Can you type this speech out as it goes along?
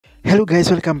Hello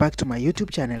guys, welcome back to my YouTube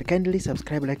channel. Kindly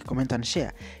subscribe, like, comment and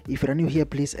share. If you're new here,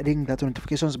 please ring that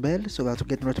notifications bell so that you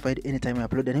get notified anytime I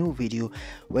upload a new video.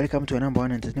 Welcome to your number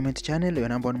one entertainment channel, your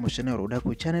number one motion or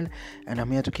Udaku channel, and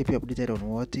I'm here to keep you updated on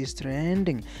what is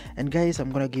trending. And guys, I'm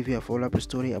gonna give you a follow-up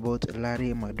story about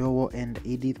Larry Madowo and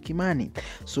Edith Kimani.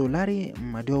 So Larry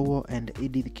Madowo and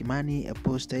Edith Kimani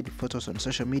posted photos on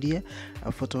social media,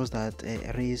 photos that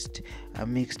raised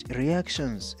mixed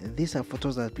reactions. These are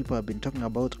photos that people have been talking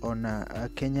about on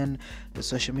Kenyan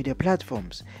social media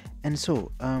platforms. And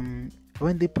so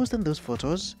when they posted those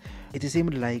photos, it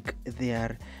seemed like they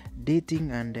are dating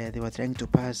and they were trying to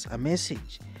pass a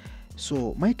message.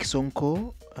 So Mike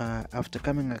Sonko, after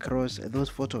coming across those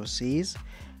photos, says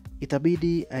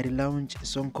itabidi relaunch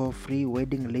Sonko free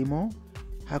wedding limo,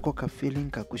 hako ka feeling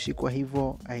kakushikwa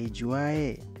hivo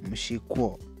aijuae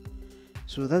mshikwo.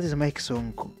 So that is Mike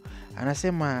Sonko.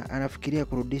 Anasema anafikiria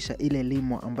kurudisha ile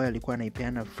limo ambayo alikuwa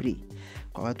anaipeana free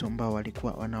kwa watu ambao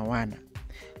walikuwa wanawana.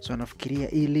 So anafikiria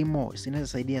hii limo inaweza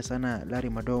saidia sana Larry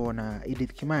Madowo na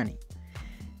Edith Kimani.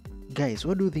 Guys,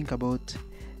 what do you think about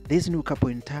this new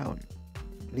couple in town?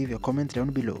 Leave your comment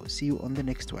down below. See you on the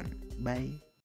next one. Bye.